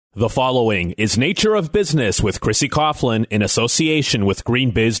The following is Nature of Business with Chrissy Coughlin in association with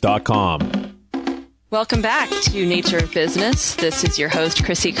greenbiz.com. Welcome back to Nature of Business. This is your host,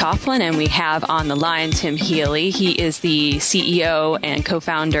 Chrissy Coughlin, and we have on the line Tim Healy. He is the CEO and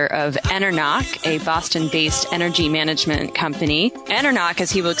co-founder of EnerNOC, a Boston-based energy management company. EnerNOC,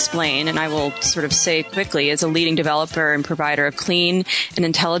 as he will explain, and I will sort of say quickly, is a leading developer and provider of clean and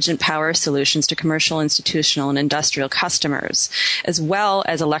intelligent power solutions to commercial, institutional, and industrial customers, as well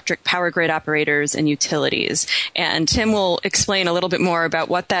as electric power grid operators and utilities. And Tim will explain a little bit more about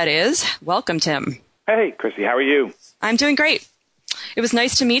what that is. Welcome, Tim. Hey, Chrissy, how are you? I'm doing great. It was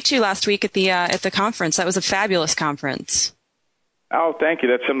nice to meet you last week at the conference. That was a fabulous conference. Oh, thank you.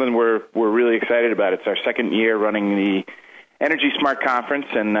 That's something we're really excited about. It's our second year running the Energy Smart Conference,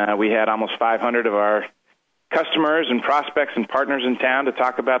 and we had almost 500 of our customers and prospects and partners in town to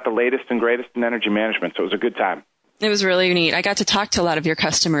talk about the latest and greatest in energy management. So it was a good time. It was really neat. I got to talk to a lot of your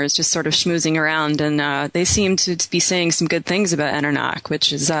customers, just sort of schmoozing around, and they seemed to be saying some good things about EnerNOC,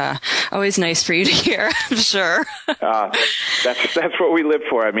 which is always nice for you to hear, I'm sure. That's what we live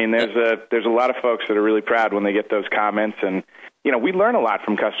for. I mean, there's a lot of folks that are really proud when they get those comments, and we learn a lot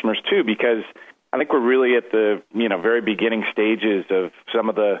from customers too, because I think we're really at the very beginning stages of some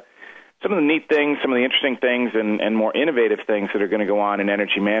of the neat things, some of the interesting things, and more innovative things that are going to go on in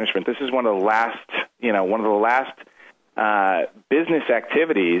energy management. This is one of the last business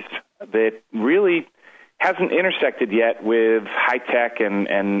activities that really hasn't intersected yet with high tech and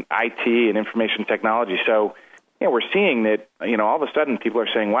IT and information technology. So, we're seeing that all of a sudden people are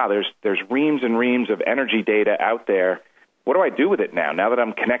saying, "Wow, there's reams and reams of energy data out there. What do I do with it now? Now that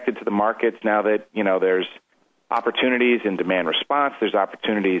I'm connected to the markets, now that there's opportunities in demand response, there's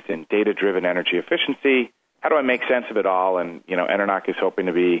opportunities in data-driven energy efficiency. How do I make sense of it all?" And EnerNOC is hoping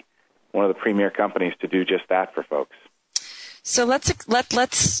to be one of the premier companies to do just that for folks. So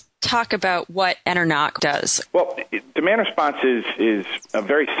let's talk about what EnerNOC does. Well, demand response is a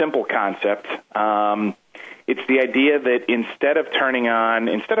very simple concept. It's the idea that instead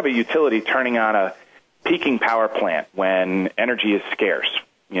of a utility turning on a peaking power plant when energy is scarce,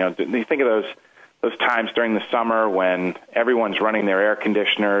 you think of those times during the summer when everyone's running their air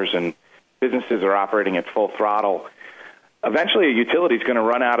conditioners and businesses are operating at full throttle. Eventually, a utility is going to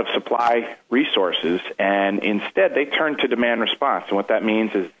run out of supply resources, and instead they turn to demand response. And what that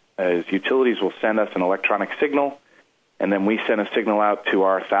means is utilities will send us an electronic signal, and then we send a signal out to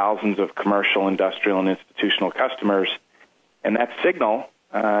our thousands of commercial, industrial, and institutional customers. And that signal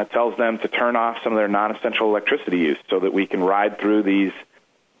tells them to turn off some of their non-essential electricity use so that we can ride through these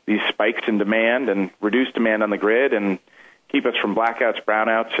spikes in demand and reduce demand on the grid and keep us from blackouts,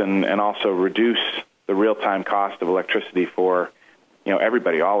 brownouts, and also reduce the real-time cost of electricity for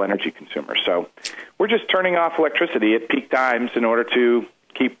everybody, all energy consumers. So we're just turning off electricity at peak times in order to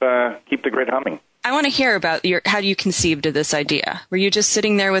keep the grid humming. I want to hear about how you conceived of this idea. Were you just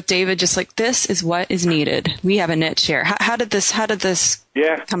sitting there with David, just like, this is what is needed? We have a niche here. How did this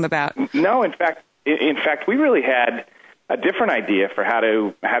come about? No, in fact, we really had a different idea for how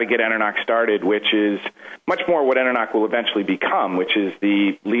to get EnerNOC started, which is much more what EnerNOC will eventually become, which is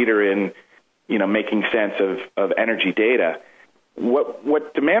the leader in making sense of energy data.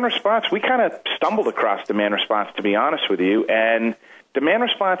 What demand response, we kind of stumbled across demand response, to be honest with you, and demand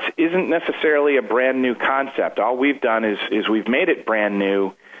response isn't necessarily a brand new concept. All we've done is we've made it brand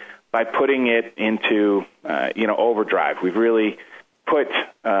new by putting it into overdrive. We've really put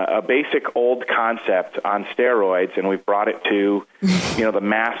a basic old concept on steroids, and we've brought it to the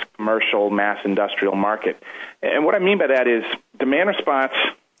mass commercial, mass industrial market. And what I mean by that is demand response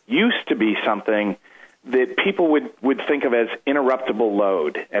used to be something that people would think of as interruptible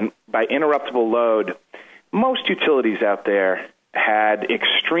load. And by interruptible load, most utilities out there had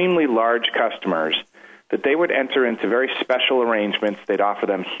extremely large customers that they would enter into very special arrangements. They'd offer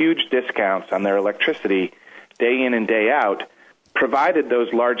them huge discounts on their electricity day in and day out, provided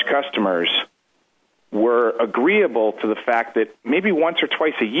those large customers were agreeable to the fact that maybe once or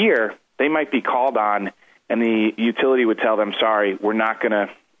twice a year they might be called on, and the utility would tell them, "Sorry, we're not going to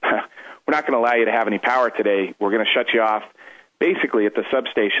allow you to have any power today. We're going to shut you off basically at the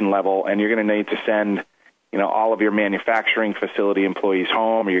substation level, and you're going to need to send all of your manufacturing facility employees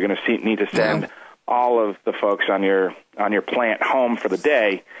home, or you're going to need to send all of the folks on your plant home for the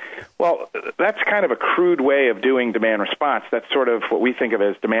day." Well, that's kind of a crude way of doing demand response. That's sort of what we think of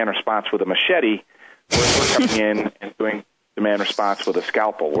as demand response with a machete, where we're coming in and doing demand response with a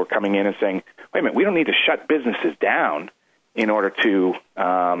scalpel. We're coming in and saying, wait a minute, we don't need to shut businesses down in order to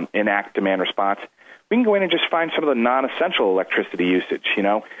enact demand response. We can go in and just find some of the non-essential electricity usage,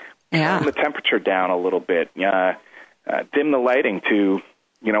 turn the temperature down a little bit, dim the lighting to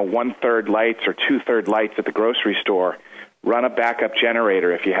 1/3 lights or 2/3 lights at the grocery store, run a backup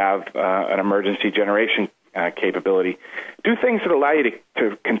generator if you have an emergency generation capability. Do things that allow you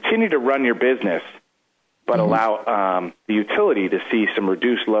to continue to run your business, but allow the utility to see some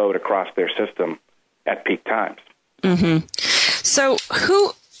reduced load across their system at peak times. Mm-hmm. So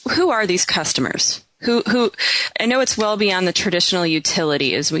who are these customers? Who I know it's well beyond the traditional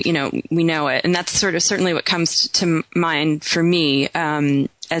utility, as we know it, and that's sort of certainly what comes to mind for me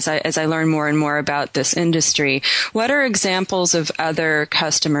as I learn more and more about this industry. What are examples of other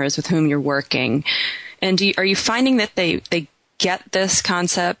customers with whom you're working, and are you finding that they get this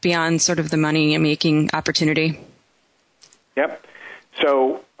concept beyond sort of the money making opportunity? Yep.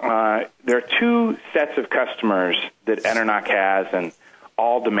 So there are two sets of customers that EnerNOC has, and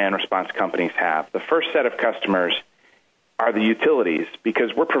all demand response companies have. The first set of customers are the utilities,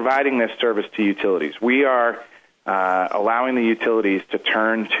 because we're providing this service to utilities. We are allowing the utilities to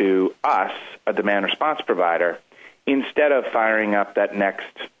turn to us, a demand response provider, instead of firing up that next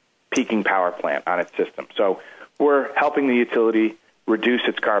peaking power plant on its system. So we're helping the utility reduce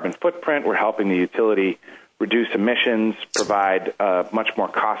its carbon footprint. We're helping the utility reduce emissions, provide a much more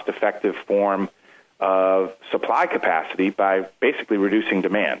cost-effective form of supply capacity by basically reducing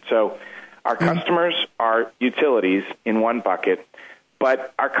demand. So our customers are utilities in one bucket,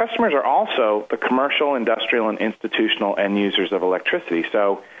 but our customers are also the commercial, industrial, and institutional end users of electricity.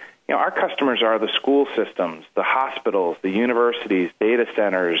 So, our customers are the school systems, the hospitals, the universities, data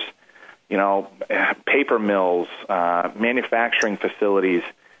centers, paper mills, manufacturing facilities,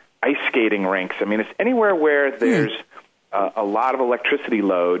 ice skating rinks. I mean, it's anywhere where there's a lot of electricity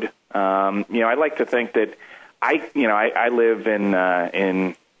load. I like to think that I live in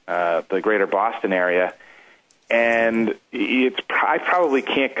the greater Boston area, and I probably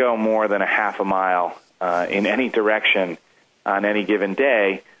can't go more than a half a mile in any direction on any given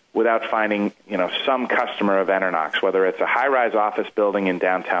day without finding some customer of EnerNOC's, whether it's a high-rise office building in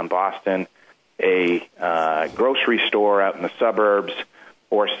downtown Boston, a grocery store out in the suburbs,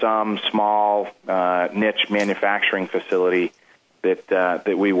 or some small niche manufacturing facility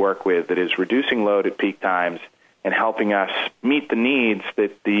that we work with that is reducing load at peak times and helping us meet the needs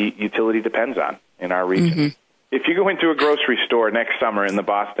that the utility depends on in our region. Mm-hmm. If you go into a grocery store next summer in the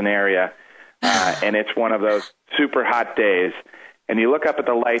Boston area and it's one of those super hot days, and you look up at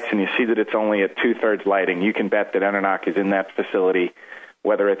the lights and you see that it's only at 2/3 lighting, you can bet that EnerNOC is in that facility,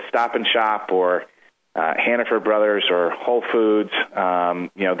 whether it's Stop and Shop or Hannaford Brothers or Whole Foods.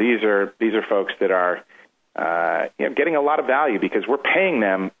 These are folks that are getting a lot of value because we're paying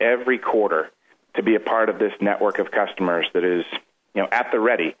them every quarter to be a part of this network of customers that is at the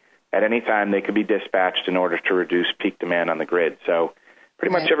ready at any time they could be dispatched in order to reduce peak demand on the grid. So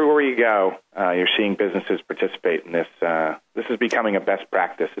pretty much everywhere you go, you're seeing businesses participate in this. This is becoming a best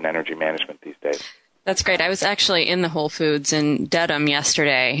practice in energy management these days. That's great. I was actually in the Whole Foods in Dedham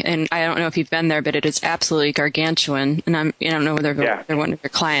yesterday, and I don't know if you've been there, but it is absolutely gargantuan. And I don't know whether they're one of your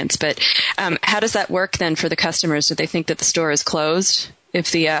clients, but how does that work then for the customers? Do they think that the store is closed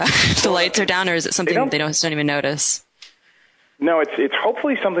if the lights are down, or is it something that they don't even notice? No, it's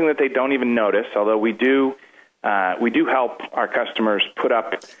hopefully something that they don't even notice. Although we do help our customers put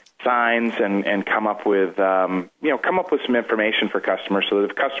up signs and come up with some information for customers, so that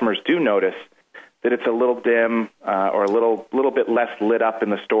if customers do notice that it's a little dim or a little bit less lit up in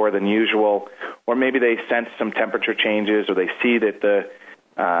the store than usual, or maybe they sense some temperature changes, or they see that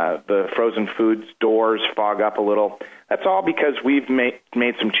the frozen foods doors fog up a little. That's all because we've made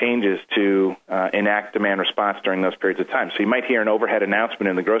some changes to enact demand response during those periods of time. So you might hear an overhead announcement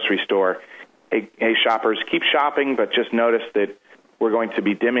in the grocery store, hey shoppers, keep shopping, but just notice that we're going to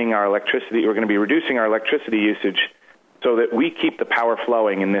be dimming our electricity, we're going to be reducing our electricity usage so that we keep the power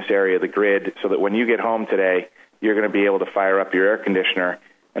flowing in this area of the grid, so that when you get home today, you're going to be able to fire up your air conditioner.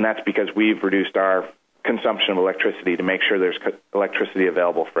 And that's because we've reduced our consumption of electricity to make sure there's electricity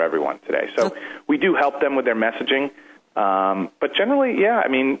available for everyone today. So we do help them with their messaging. But generally,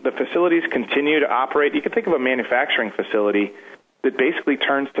 the facilities continue to operate. You can think of a manufacturing facility that basically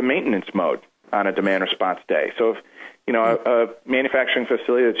turns to maintenance mode on a demand response day. So if a manufacturing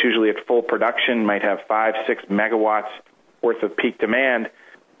facility that's usually at full production might have 5-6 megawatts worth of peak demand,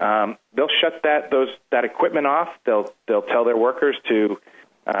 they'll shut that equipment off. They'll tell their workers to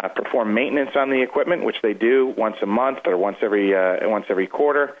perform maintenance on the equipment, which they do once a month or once every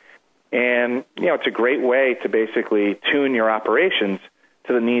quarter. And it's a great way to basically tune your operations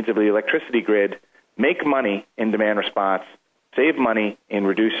to the needs of the electricity grid, make money in demand response, save money in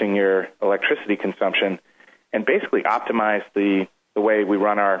reducing your electricity consumption, and basically optimize the way we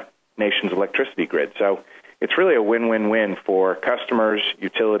run our nation's electricity grid. So it's really a win-win-win for customers,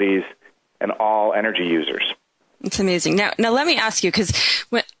 utilities, and all energy users. It's amazing. Now let me ask you, because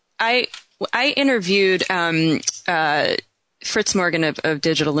when I interviewed Fritz Morgan of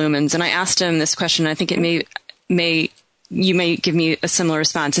Digital Lumens, and I asked him this question. I think you may give me a similar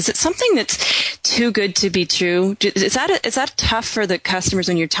response. Is it something that's too good to be true? Is that tough for the customers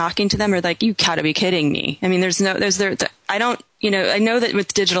when you're talking to them, or like, you gotta be kidding me? I mean, I know that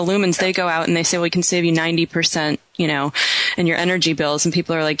with Digital Lumens, they go out and they say, we can save you 90%, in your energy bills. And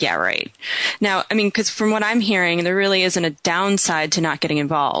people are like, yeah, right. Now, I mean, because from what I'm hearing, there really isn't a downside to not getting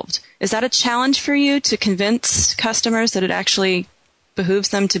involved. Is that a challenge for you to convince customers that it actually behooves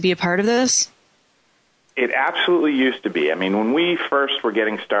them to be a part of this? It absolutely used to be. I mean, when we first were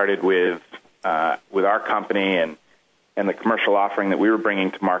getting started with our company and the commercial offering that we were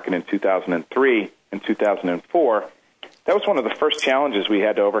bringing to market in 2003 and 2004, that was one of the first challenges we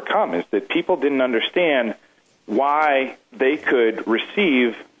had to overcome, is that people didn't understand why they could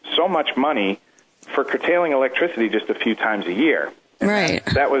receive so much money for curtailing electricity just a few times a year. And right.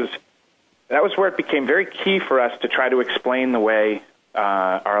 That was where it became very key for us to try to explain the way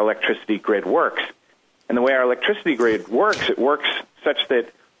our electricity grid works. And the way our electricity grid works, it works such that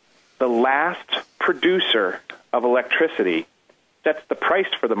the last producer of electricity sets the price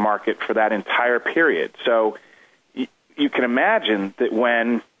for the market for that entire period. So you can imagine that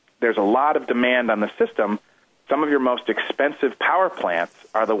when there's a lot of demand on the system, some of your most expensive power plants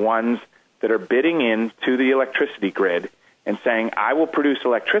are the ones that are bidding into the electricity grid and saying, I will produce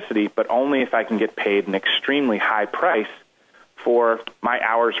electricity, but only if I can get paid an extremely high price for my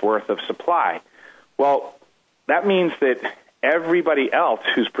hour's worth of supply. Well, that means that everybody else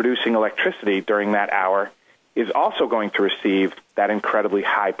who's producing electricity during that hour is also going to receive that incredibly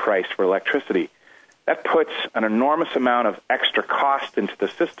high price for electricity. That puts an enormous amount of extra cost into the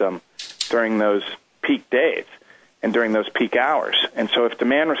system during those peak days and during those peak hours. And so if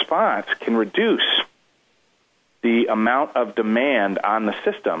demand response can reduce the amount of demand on the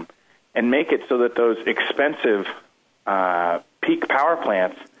system and make it so that those expensive peak power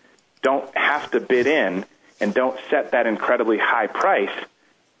plants don't have to bid in and don't set that incredibly high price,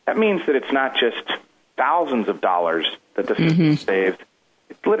 that means that it's not just thousands of dollars that the system saved.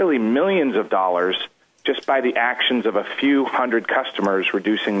 It's literally millions of dollars just by the actions of a few hundred customers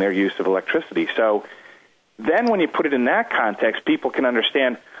reducing their use of electricity. So then when you put it in that context, people can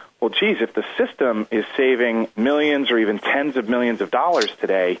understand, well, geez, if the system is saving millions or even tens of millions of dollars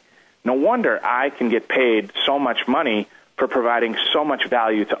today, no wonder I can get paid so much money for providing so much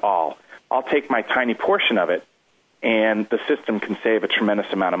value to all. I'll take my tiny portion of it, and the system can save a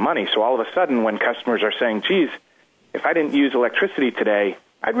tremendous amount of money. So all of a sudden, when customers are saying, geez, if I didn't use electricity today,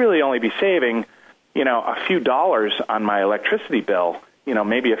 I'd really only be saving, a few dollars on my electricity bill,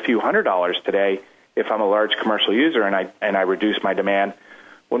 maybe a few $100s today if I'm a large commercial user and I reduce my demand.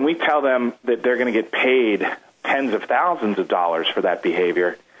 When we tell them that they're going to get paid tens of thousands of dollars for that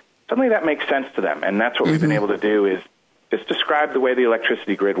behavior, suddenly that makes sense to them. And that's what we've been able to do, is just describe the way the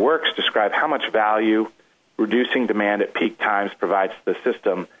electricity grid works, describe how much value reducing demand at peak times provides to the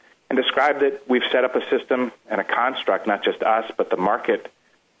system, and describe that we've set up a system and a construct, not just us, but the market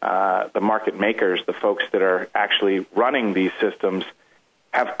makers, the folks that are actually running these systems,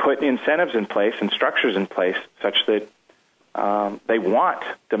 have put incentives in place and structures in place such that they want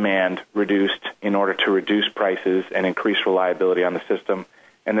demand reduced in order to reduce prices and increase reliability on the system,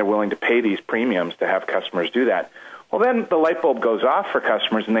 and they're willing to pay these premiums to have customers do that. Well, then the light bulb goes off for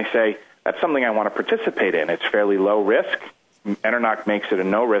customers, and they say, that's something I want to participate in. It's fairly low risk. EnerNOC makes it a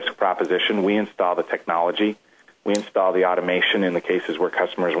no-risk proposition. We install the technology. We install the automation in the cases where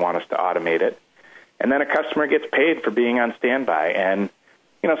customers want us to automate it. And then a customer gets paid for being on standby. And,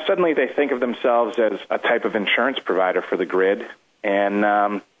 suddenly they think of themselves as a type of insurance provider for the grid,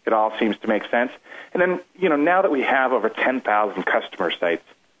 and it all seems to make sense. And then, now that we have over 10,000 customer sites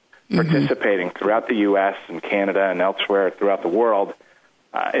participating throughout the U.S. and Canada and elsewhere throughout the world,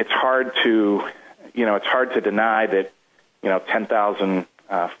 it's hard to deny that, 10,000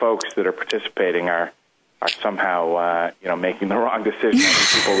 folks that are participating are somehow, making the wrong decision.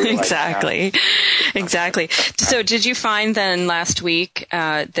 People Exactly. So did you find then last week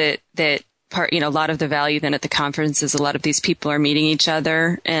that part, a lot of the value then at the conference is a lot of these people are meeting each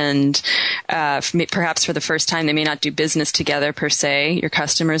other, and perhaps for the first time they may not do business together per se, your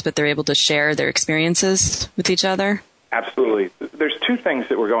customers, but they're able to share their experiences with each other? Absolutely. There's two things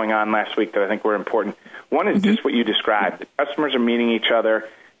that were going on last week that I think were important. One is just what you described. The customers are meeting each other.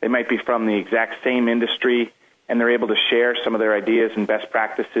 They might be from the exact same industry, and they're able to share some of their ideas and best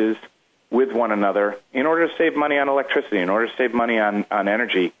practices with one another in order to save money on electricity, in order to save money on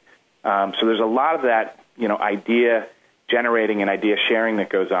energy. So there's a lot of that, idea generating and idea sharing that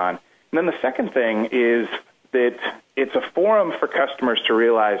goes on. And then the second thing is that it's a forum for customers to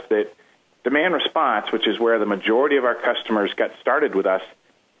realize that demand response, which is where the majority of our customers got started with us,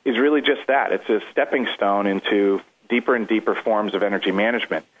 is really just that. It's a stepping stone into deeper and deeper forms of energy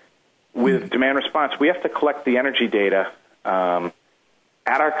management. With demand response, we have to collect the energy data at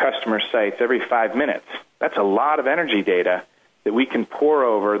our customer sites every 5 minutes. That's a lot of energy data that we can pore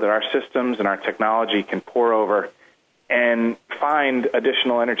over, that our systems and our technology can pore over and find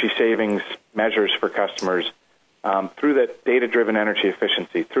additional energy savings measures for customers through that data-driven energy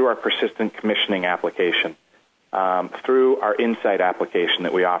efficiency, through our persistent commissioning application, through our insight application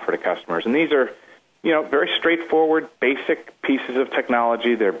that we offer to customers. And these are, very straightforward, basic pieces of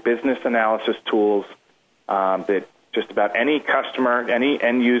technology. They're business analysis tools that just about any customer, any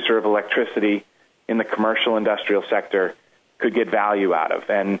end user of electricity in the commercial industrial sector could get value out of.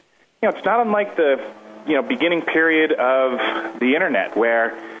 And, it's not unlike the, beginning period of the internet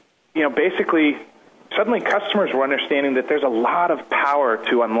where, basically suddenly customers were understanding that there's a lot of power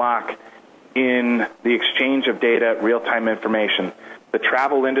to unlock in the exchange of data, real-time information. The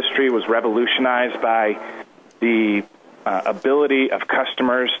travel industry was revolutionized by the ability of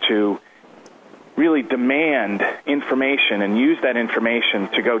customers to really demand information and use that information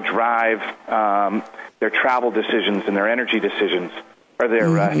to go drive their travel decisions and their energy decisions, or their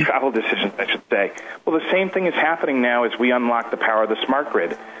travel decisions, I should say. Well, the same thing is happening now as we unlock the power of the smart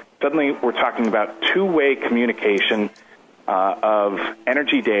grid. Suddenly, we're talking about two-way communication of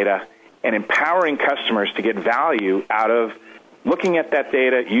energy data and empowering customers to get value out of looking at that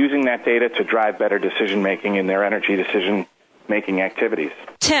data, using that data to drive better decision-making in their energy decision-making activities.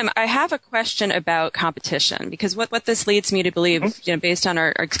 Tim, I have a question about competition, because what this leads me to believe, based on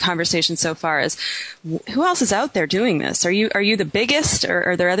our conversation so far, is who else is out there doing this? Are you the biggest, or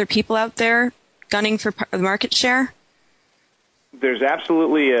are there other people out there gunning for market share? There's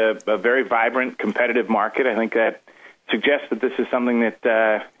absolutely a very vibrant, competitive market. I think that suggests that this is something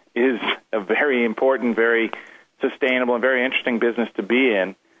that is a very important, very sustainable, and very interesting business to be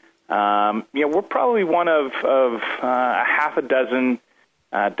in. We're probably one of a half a dozen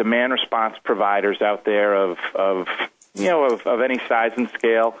demand response providers out there of any size and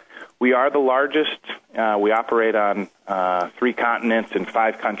scale. We are the largest. We operate on 3 continents in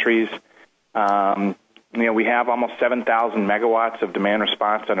 5 countries. We have almost 7,000 megawatts of demand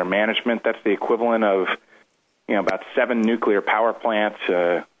response under management. That's the equivalent of about 7 nuclear power plants,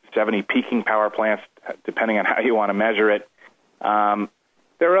 70 peaking power plants, depending on how you want to measure it.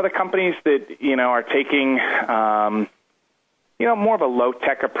 There are other companies that are taking more of a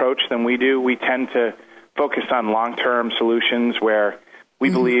low-tech approach than we do. We tend to focus on long-term solutions where we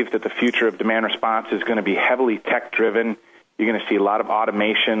believe that the future of demand response is going to be heavily tech-driven. You're going to see a lot of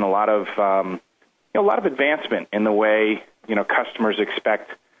automation, a lot of advancement in the way customers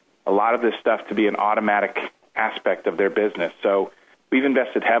expect a lot of this stuff to be an automatic aspect of their business. So we've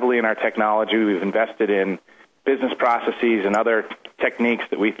invested heavily in our technology. We've invested in business processes and other techniques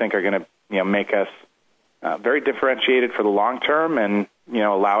that we think are going to make us very differentiated for the long term and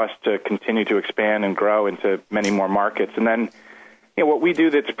allow us to continue to expand and grow into many more markets. And then what we do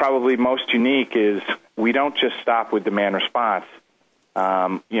that's probably most unique is we don't just stop with demand response.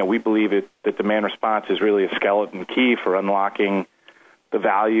 We believe that demand response is really a skeleton key for unlocking the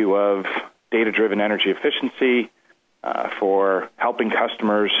value of data-driven energy efficiency, for helping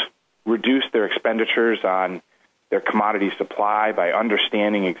customers reduce their expenditures on their commodity supply by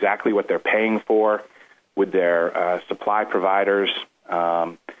understanding exactly what they're paying for with their supply providers.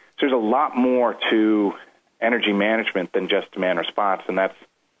 So there's a lot more to energy management than just demand response, and that's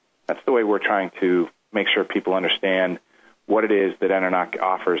the way we're trying to make sure people understand what it is that EnerNOC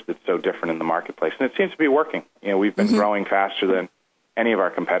offers that's so different in the marketplace. And it seems to be working. We've been growing faster than any of our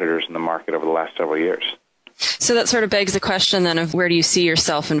competitors in the market over the last several years. So that sort of begs the question then of where do you see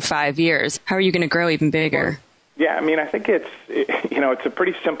yourself in 5 years? How are you going to grow even bigger? Yeah, I think it's a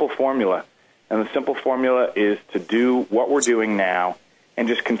pretty simple formula. And the simple formula is to do what we're doing now and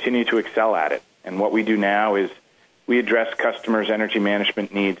just continue to excel at it. And what we do now is we address customers' energy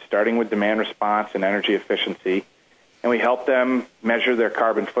management needs, starting with demand response and energy efficiency. And we help them measure their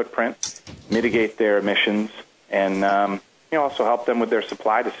carbon footprint, mitigate their emissions, and also help them with their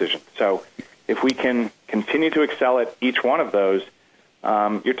supply decisions. So if we can continue to excel at each one of those,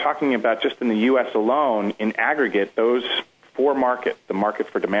 you're talking about just in the U.S. alone, in aggregate, those 4 markets, the market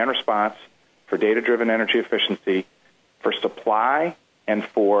for demand response, for data-driven energy efficiency, for supply, and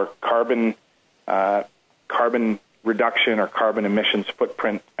for carbon reduction or carbon emissions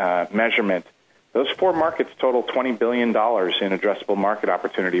footprint measurement. Those 4 markets total $20 billion in addressable market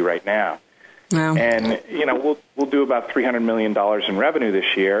opportunity right now. Wow. And, we'll do about $300 million in revenue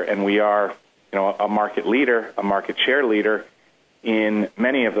this year, and we are, a market leader, a market share leader in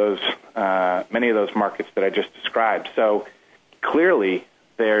many of those markets that I just described. So clearly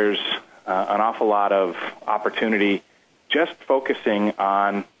there's an awful lot of opportunity just focusing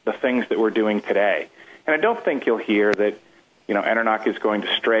on the things that we're doing today. And I don't think you'll hear that, EnerNOC is going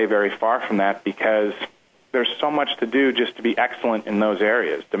to stray very far from that, because there's so much to do just to be excellent in those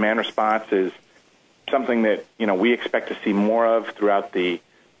areas. Demand response is something that, we expect to see more of throughout the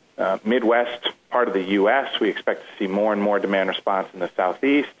Midwest part of the U.S. We expect to see more and more demand response in the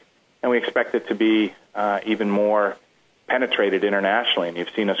Southeast, and we expect it to be even more penetrated internationally. And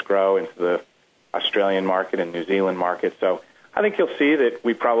you've seen us grow into the Australian market and New Zealand market. So I think you'll see that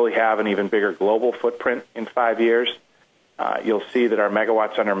we probably have an even bigger global footprint in 5 years. You'll see that our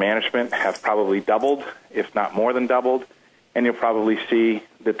megawatts under management have probably doubled, if not more than doubled. And you'll probably see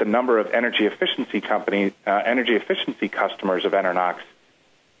that the number of energy efficiency customers of EnerNOC's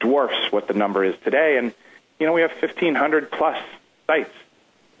dwarfs what the number is today. And, we have 1,500 plus sites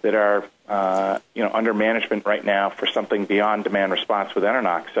that are, under management right now for something beyond demand response with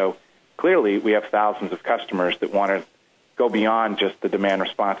EnerNOC. So clearly we have thousands of customers that want to go beyond just the demand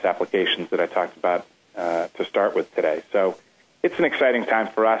response applications that I talked about to start with today. So it's an exciting time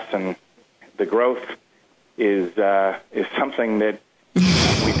for us, and the growth is something that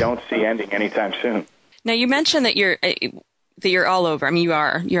we don't see ending anytime soon. Now, you mentioned that you're all over. I mean,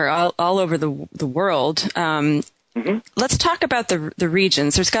 you're all over the world. Mm-hmm. Let's talk about the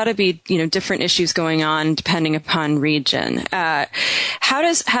regions. There's got to be different issues going on depending upon region. How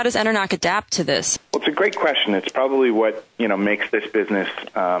does EnerNOC adapt to this? Well, it's a great question. It's probably what makes this business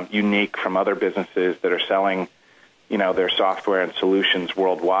unique from other businesses that are selling their software and solutions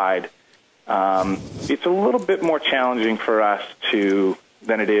worldwide. It's a little bit more challenging for us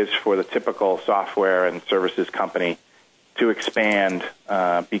than it is for the typical software and services company to expand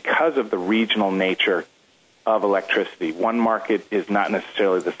because of the regional nature of electricity. One market is not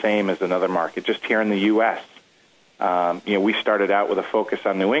necessarily the same as another market. Just here in the U.S., we started out with a focus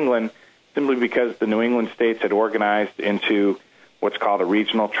on New England simply because the New England states had organized into what's called a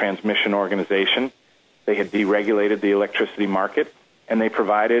regional transmission organization. They had deregulated the electricity market, and they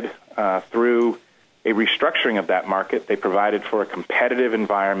provided, through a restructuring of that market, they provided for a competitive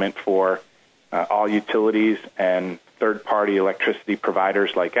environment for all utilities and third-party electricity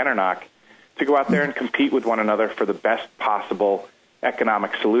providers like EnerNOC to go out there and compete with one another for the best possible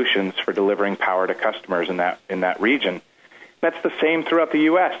economic solutions for delivering power to customers in that region. That's the same throughout the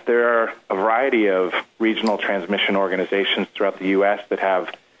U.S. There are a variety of regional transmission organizations throughout the U.S. that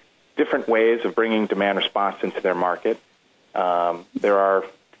have different ways of bringing demand response into their market. There are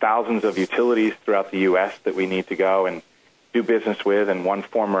thousands of utilities throughout the U.S. that we need to go and do business with in one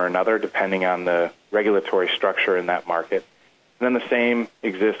form or another, depending on the regulatory structure in that market. And then the same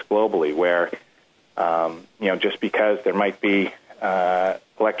exists globally, where just because there might be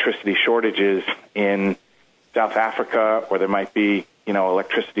electricity shortages in South Africa, or there might be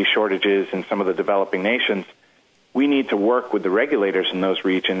electricity shortages in some of the developing nations, we need to work with the regulators in those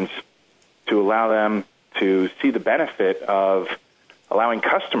regions to allow them to see the benefit of allowing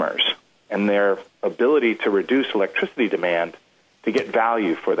customers and their ability to reduce electricity demand to get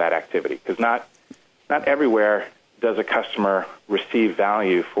value for that activity. Because not everywhere does a customer receive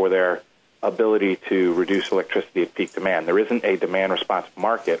value for their ability to reduce electricity at peak demand. There isn't a demand response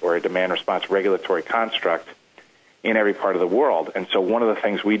market or a demand response regulatory construct in every part of the world. And so one of the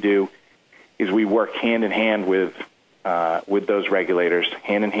things we do is we work hand in hand with those regulators,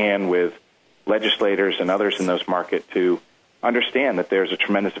 hand in hand with legislators and others in those markets to understand that there's a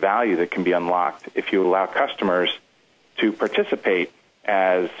tremendous value that can be unlocked if you allow customers to participate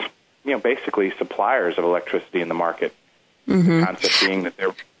as, basically suppliers of electricity in the market. Mm-hmm. The concept being that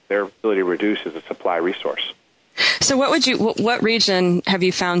their ability to reduce is a supply resource. So what region have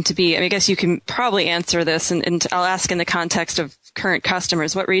you found to be, I guess you can probably answer this, and I'll ask in the context of current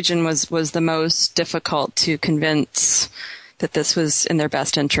customers, what region was the most difficult to convince that this was in their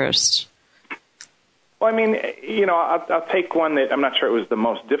best interest? Well, I'll take one that I'm not sure it was the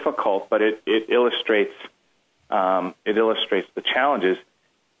most difficult, but it illustrates the challenges.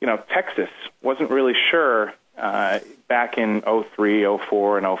 Texas wasn't really sure back in 03,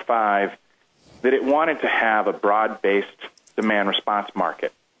 04, and 05 that it wanted to have a broad-based demand response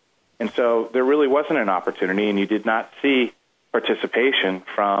market. And so there really wasn't an opportunity, and you did not see participation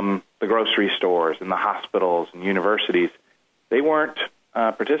from the grocery stores and the hospitals and universities. They weren't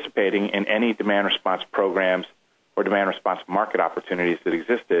participating in any demand response programs or demand response market opportunities that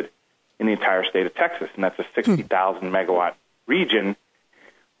existed in the entire state of Texas. And that's a 60,000 megawatt region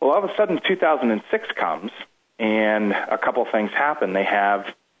Well, all of a sudden, 2006 comes, and a couple things happen. They have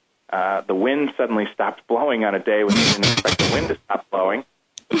the wind suddenly stopped blowing on a day when they didn't expect the wind to stop blowing,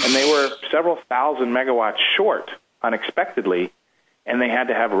 and they were several thousand megawatts short unexpectedly, and they had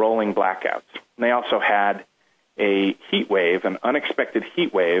to have rolling blackouts. And they also had a heat wave, an unexpected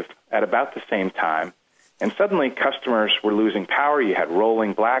heat wave, at about the same time, and suddenly customers were losing power. You had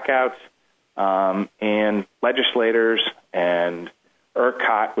rolling blackouts, and legislators and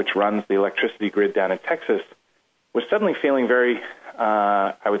ERCOT, which runs the electricity grid down in Texas, was suddenly feeling very,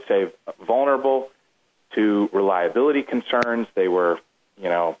 I would say, vulnerable to reliability concerns. They were,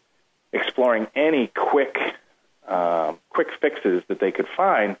 exploring any quick fixes that they could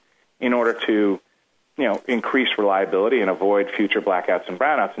find in order to, increase reliability and avoid future blackouts and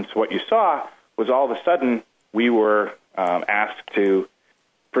brownouts. And so what you saw was all of a sudden we were asked to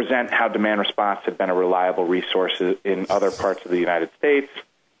present how demand response had been a reliable resource in other parts of the United States,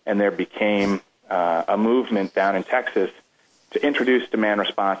 and there became a movement down in Texas to introduce demand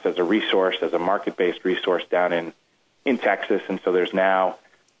response as a resource, as a market-based resource down in Texas. And so there's now,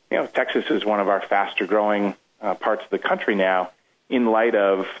 Texas is one of our faster-growing parts of the country now, in light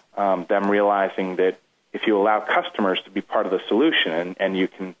of them realizing that if you allow customers to be part of the solution and you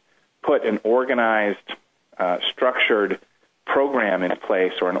can put an organized, structured program in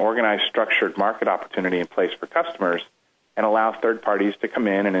place or an organized, structured market opportunity in place for customers and allow third parties to come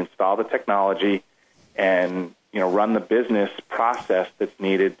in and install the technology and run the business process that's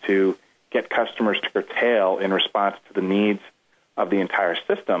needed to get customers to curtail in response to the needs of the entire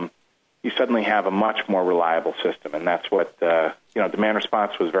system, you suddenly have a much more reliable system. And that's what, demand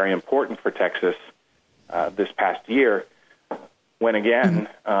response was very important for Texas this past year when, again,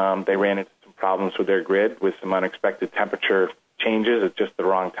 they ran into some problems with their grid with some unexpected temperature changes at just the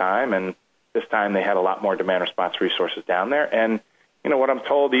wrong time. And this time they had a lot more demand response resources down there. And what I'm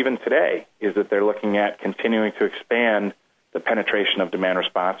told even today is that they're looking at continuing to expand the penetration of demand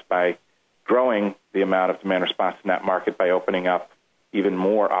response by growing the amount of demand response in that market by opening up even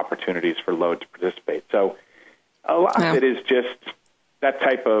more opportunities for load to participate. So a lot of it is just that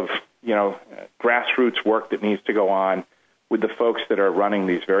type of, grassroots work that needs to go on with the folks that are running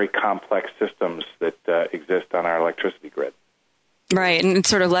these very complex systems that exist on our electricity grid. Right, and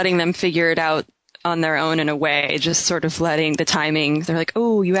sort of letting them figure it out on their own in a way, just sort of letting the timing, they're like,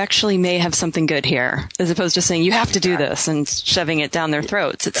 oh, you actually may have something good here, as opposed to saying you have to do this and shoving it down their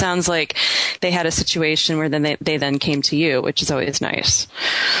throats. It sounds like they had a situation where then they then came to you, which is always nice.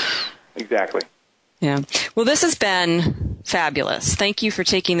 Exactly. Yeah. Well, this has been fabulous. Thank you for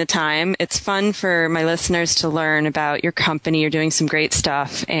taking the time. It's fun for my listeners to learn about your company. You're doing some great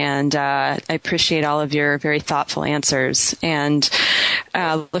stuff, and I appreciate all of your very thoughtful answers, and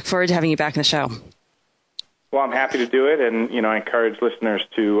look forward to having you back in the show. Well, I'm happy to do it, and I encourage listeners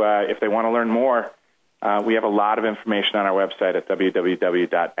to, if they want to learn more, we have a lot of information on our website at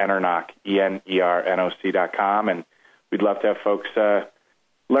www.enernoc.com, and we'd love to have folks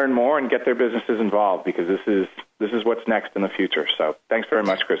learn more and get their businesses involved, because this is what's next in the future. So thanks very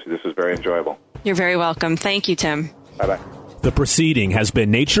much, Chrissy. This was very enjoyable. You're very welcome. Thank you, Tim. Bye-bye. The proceeding has been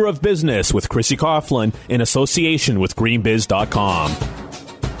Nature of Business with Chrissy Coughlin in association with greenbiz.com.